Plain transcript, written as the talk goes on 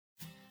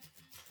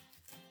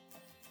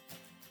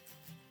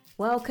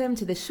Welcome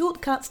to the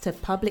Shortcuts to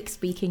Public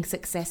Speaking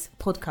Success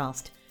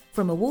podcast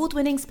from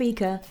award-winning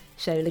speaker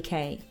Shola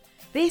Kaye.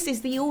 This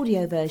is the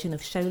audio version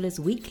of Shola's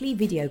weekly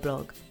video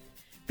blog.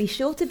 Be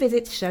sure to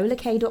visit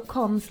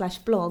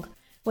sholakaye.com/blog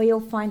where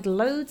you'll find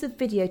loads of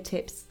video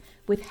tips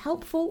with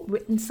helpful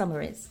written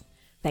summaries.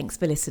 Thanks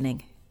for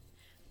listening.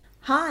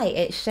 Hi,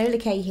 it's Shola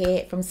Kaye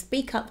here from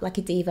Speak Up Like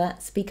a Diva,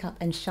 Speak Up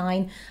and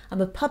Shine. I'm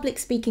a public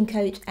speaking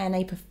coach and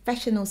a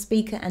professional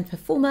speaker and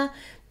performer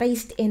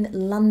based in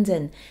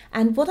London.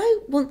 And what I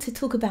want to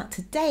talk about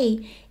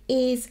today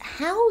is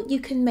how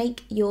you can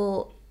make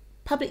your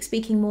public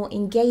speaking more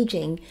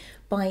engaging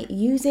by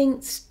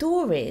using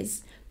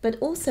stories, but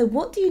also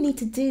what do you need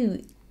to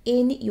do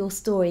in your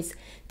stories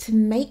to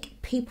make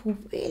people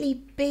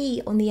really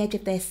be on the edge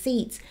of their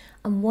seats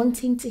and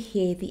wanting to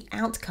hear the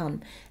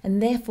outcome,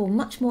 and therefore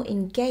much more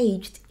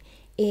engaged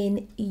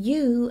in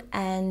you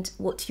and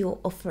what you're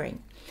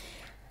offering.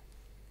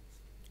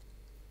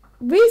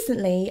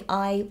 Recently,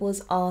 I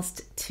was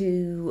asked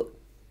to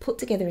put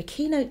together a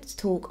keynote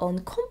talk on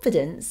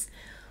confidence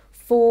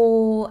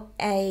for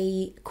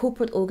a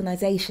corporate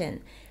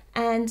organization.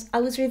 And I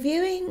was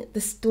reviewing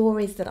the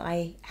stories that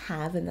I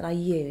have and that I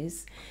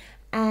use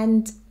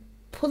and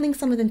pulling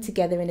some of them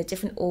together in a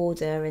different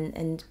order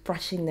and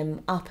brushing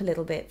them up a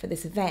little bit for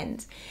this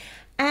event.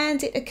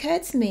 And it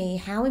occurred to me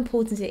how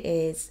important it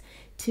is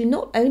to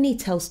not only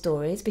tell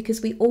stories,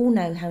 because we all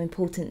know how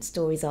important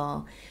stories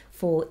are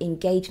for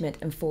engagement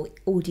and for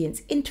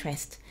audience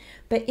interest,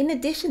 but in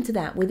addition to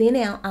that, within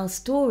our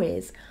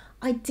stories,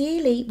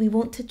 ideally we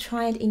want to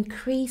try and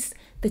increase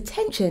the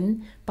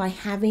tension by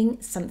having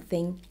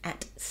something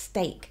at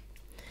stake.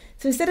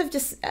 So instead of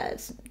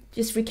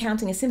just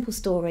recounting a simple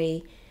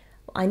story,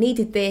 I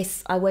needed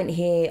this, I went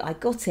here, I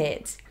got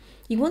it.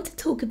 You want to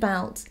talk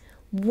about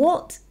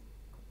what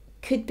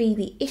could be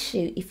the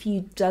issue if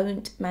you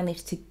don't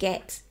manage to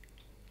get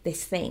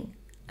this thing.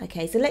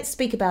 Okay, so let's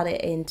speak about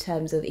it in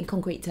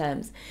concrete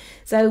terms.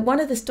 So one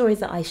of the stories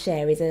that I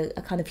share is a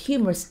kind of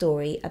humorous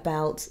story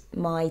about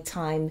my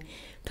time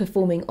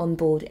performing on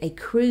board a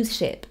cruise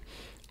ship,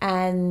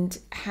 and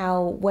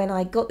how when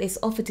I got this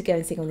offer to go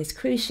and sing on this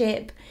cruise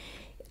ship,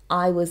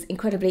 I was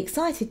incredibly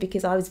excited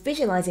because I was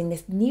visualizing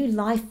this new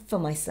life for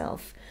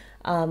myself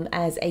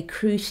as a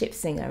cruise ship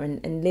singer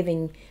and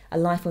living a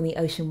life on the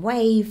ocean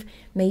wave,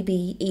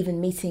 maybe even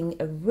meeting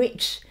a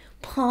rich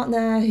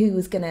partner who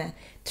was going to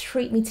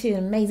treat me to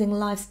an amazing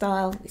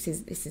lifestyle.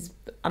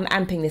 I'm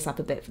amping this up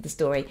a bit for the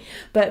story,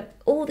 but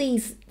all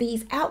these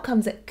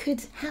outcomes that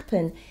could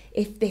happen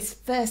if this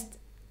first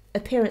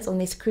appearance on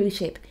this cruise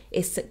ship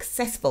is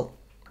successful.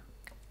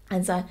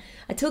 And so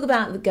I talk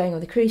about going on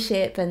the cruise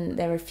ship, and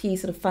there are a few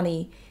sort of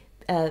funny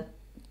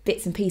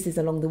bits and pieces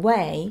along the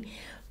way.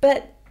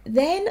 But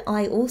then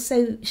I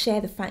also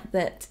share the fact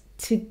that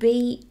to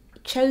be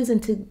chosen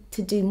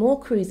to do more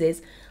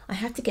cruises, I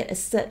have to get a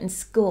certain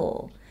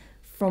score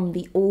from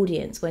the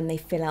audience when they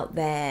fill out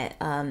their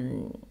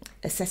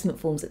assessment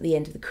forms at the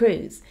end of the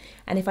cruise.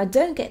 And if I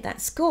don't get that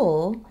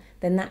score,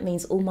 then that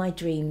means all my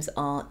dreams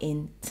are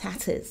in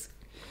tatters.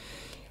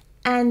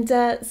 And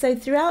so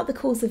throughout the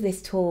course of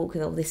this talk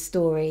or this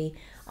story,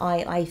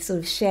 I sort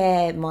of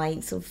share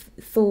my sort of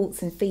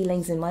thoughts and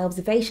feelings and my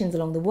observations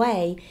along the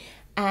way.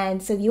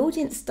 And so the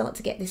audience start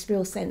to get this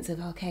real sense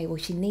of, okay, well,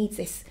 she needs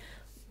this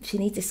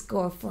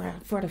score of 4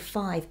 out of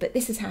 5, but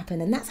this has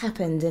happened and that's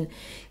happened, and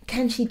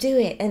can she do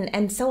it?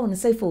 And so on and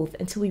so forth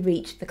until we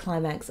reach the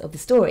climax of the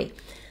story.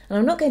 And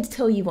I'm not going to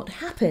tell you what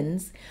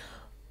happens,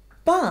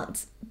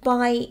 but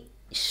by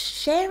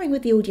sharing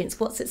with the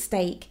audience what's at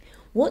stake,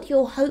 what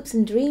your hopes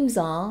and dreams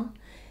are,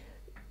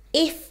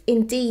 if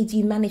indeed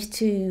you manage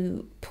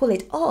to pull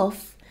it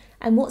off,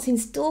 and what's in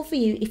store for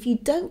you if you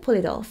don't pull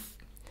it off,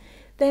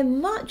 they're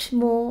much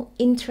more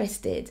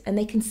interested and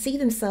they can see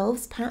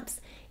themselves perhaps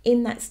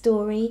in that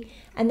story,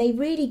 and they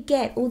really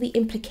get all the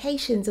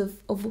implications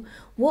of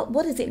what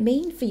does it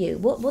mean for you?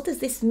 What does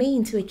this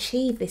mean to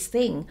achieve this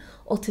thing,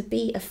 or to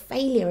be a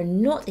failure and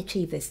not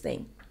achieve this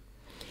thing?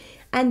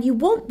 And you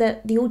want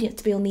the audience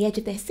to be on the edge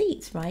of their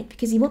seats, right?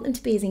 Because you want them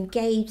to be as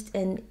engaged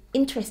and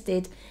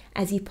interested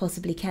as you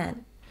possibly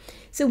can.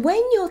 So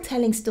when you're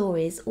telling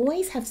stories,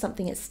 always have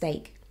something at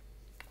stake.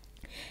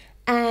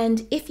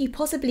 And if you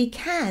possibly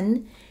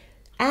can,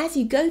 as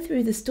you go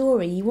through the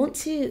story, you want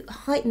to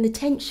heighten the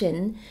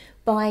tension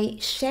by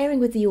sharing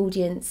with the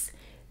audience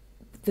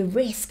the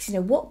risks,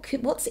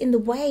 what's in the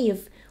way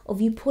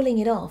of you pulling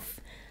it off.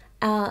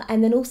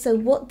 And then also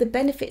what the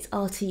benefits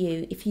are to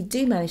you if you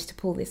do manage to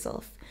pull this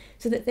off,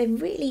 so that they're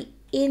really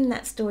in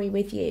that story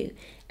with you.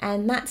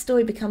 And that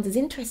story becomes as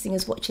interesting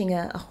as watching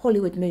a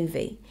Hollywood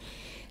movie.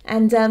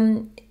 And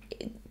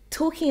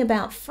talking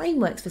about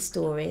frameworks for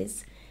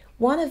stories,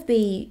 one of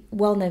the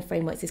well-known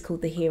frameworks is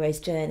called the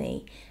hero's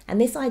journey. And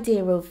this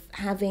idea of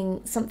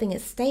having something at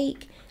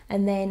stake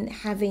and then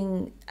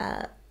having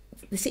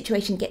the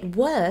situation get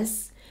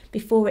worse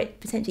before it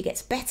potentially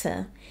gets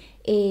better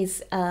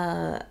is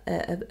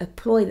a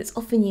ploy that's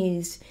often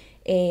used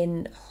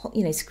in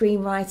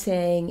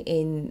screenwriting,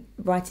 in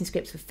writing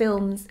scripts for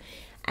films,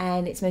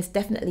 and it's most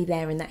definitely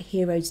there in that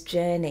hero's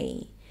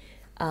journey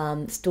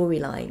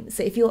storyline.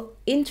 So if you're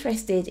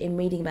interested in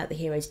reading about the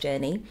hero's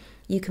journey,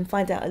 you can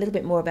find out a little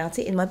bit more about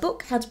it in my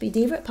book, How to Be a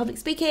Diva at Public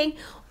Speaking,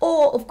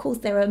 or of course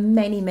there are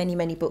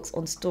many books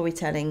on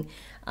storytelling,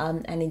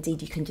 and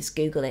indeed you can just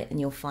Google it and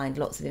you'll find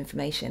lots of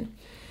information.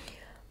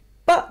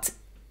 But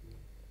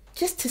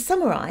just to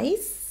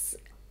summarise,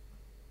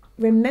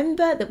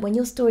 remember that when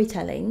you're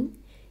storytelling,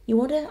 you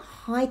want to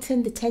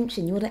heighten the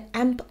tension, you want to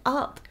amp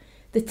up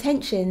the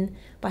tension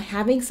by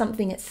having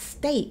something at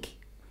stake,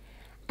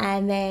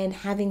 and then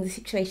having the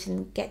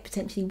situation get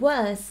potentially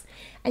worse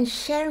and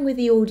sharing with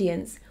the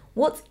audience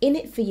what's in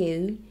it for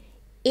you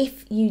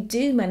if you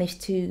do manage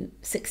to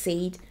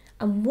succeed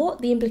and what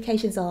the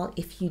implications are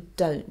if you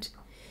don't.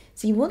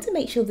 So you want to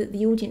make sure that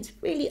the audience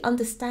really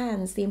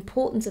understands the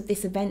importance of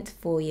this event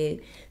for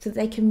you so that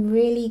they can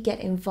really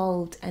get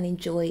involved and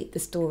enjoy the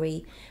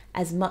story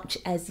as much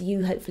as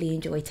you hopefully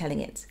enjoy telling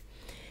it.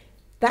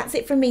 That's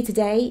it from me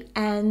today,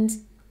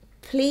 and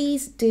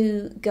please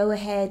do go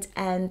ahead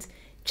and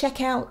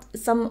check out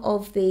some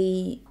of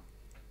the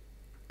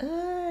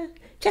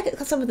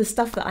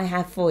stuff that I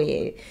have for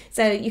you.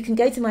 So you can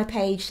go to my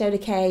page,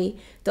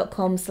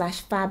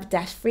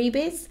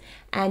 sholakay.com/fab-freebies,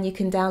 and you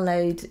can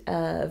download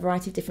a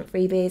variety of different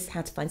freebies: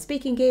 how to find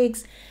speaking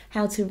gigs,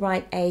 how to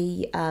write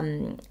a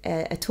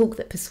talk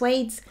that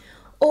persuades,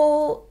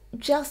 or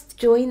just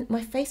join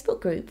my Facebook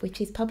group, which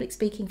is Public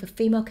Speaking for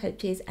Female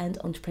Coaches and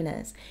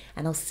Entrepreneurs.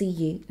 And I'll see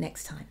you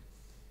next time.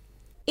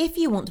 If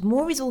you want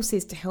more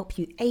resources to help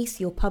you ace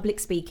your public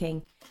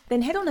speaking,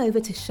 then head on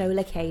over to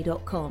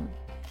sholakay.com.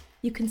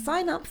 You can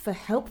sign up for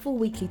helpful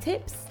weekly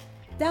tips,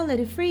 download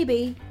a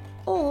freebie,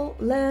 or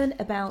learn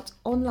about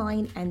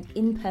online and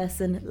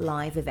in-person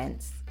live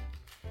events.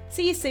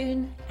 See you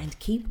soon, and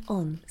keep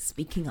on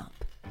speaking up.